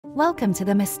Welcome to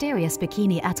the mysterious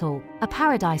Bikini Atoll, a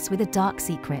paradise with a dark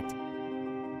secret.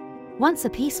 Once a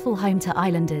peaceful home to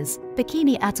islanders,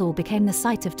 Bikini Atoll became the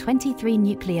site of 23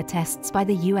 nuclear tests by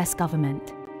the US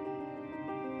government.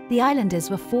 The islanders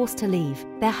were forced to leave,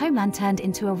 their homeland turned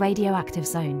into a radioactive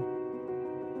zone.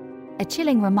 A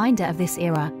chilling reminder of this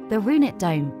era, the Runit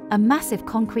Dome, a massive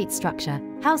concrete structure,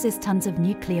 houses tons of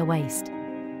nuclear waste.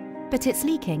 But it's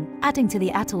leaking, adding to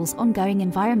the atoll's ongoing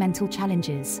environmental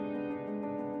challenges.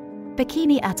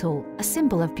 Bikini Atoll, a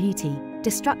symbol of beauty,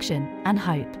 destruction, and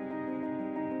hope.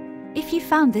 If you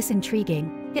found this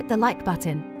intriguing, hit the like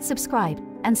button, subscribe,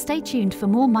 and stay tuned for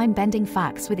more mind-bending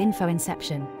facts with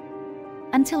InfoInception.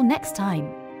 Until next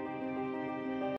time.